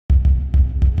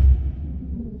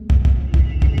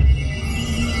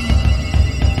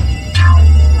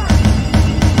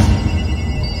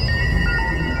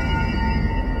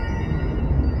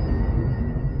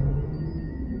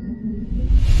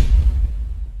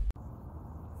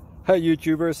Hi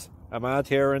YouTubers, I'm out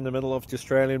here in the middle of the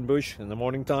Australian bush in the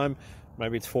morning time.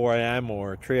 Maybe it's 4 a.m.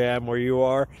 or 3 a.m. where you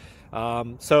are.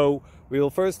 So we'll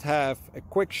first have a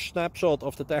quick snapshot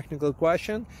of the technical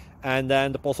question and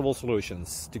then the possible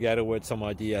solutions, together with some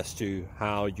ideas to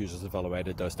how users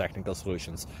evaluated those technical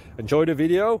solutions. Enjoy the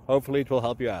video, hopefully it will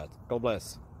help you out. God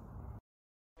bless.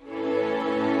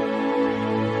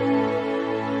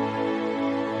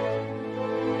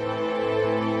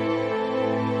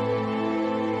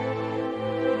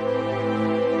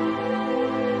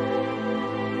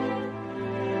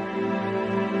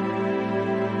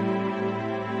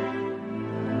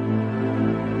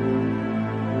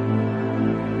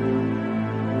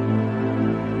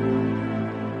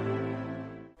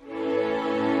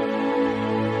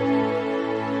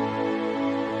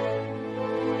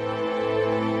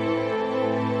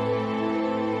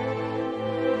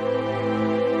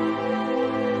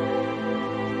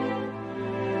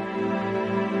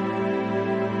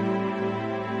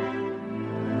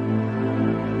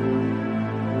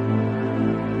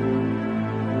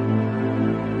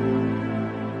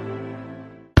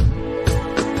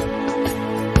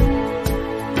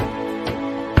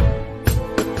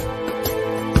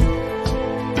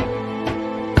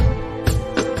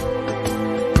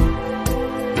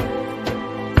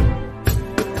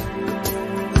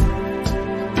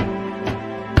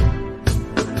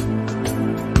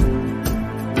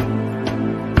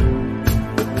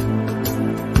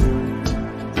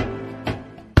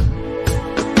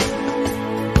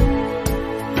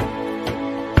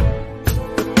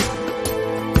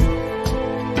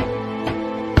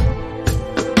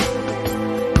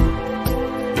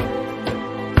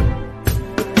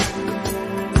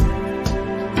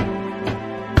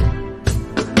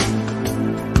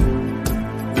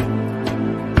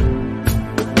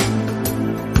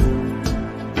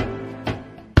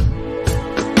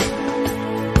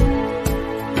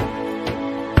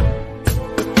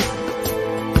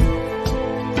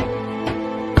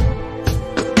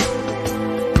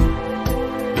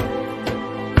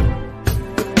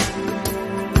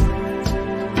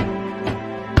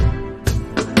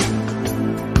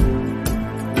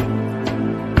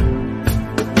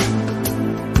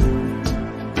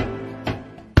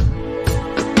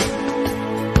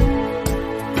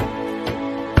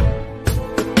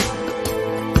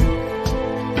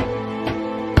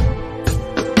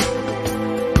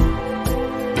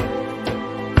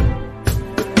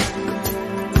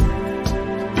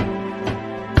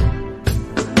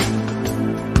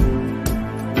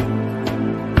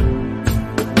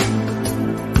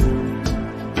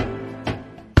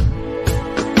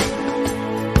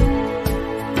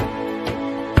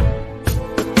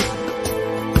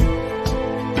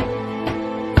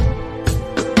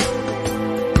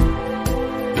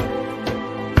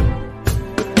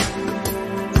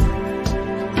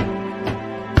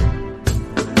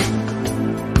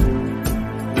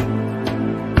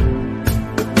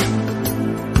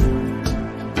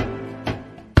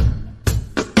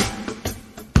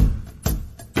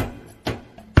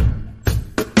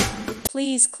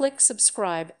 Please click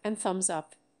subscribe and thumbs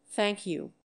up. Thank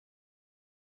you.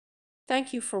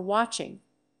 Thank you for watching.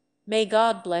 May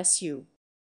God bless you.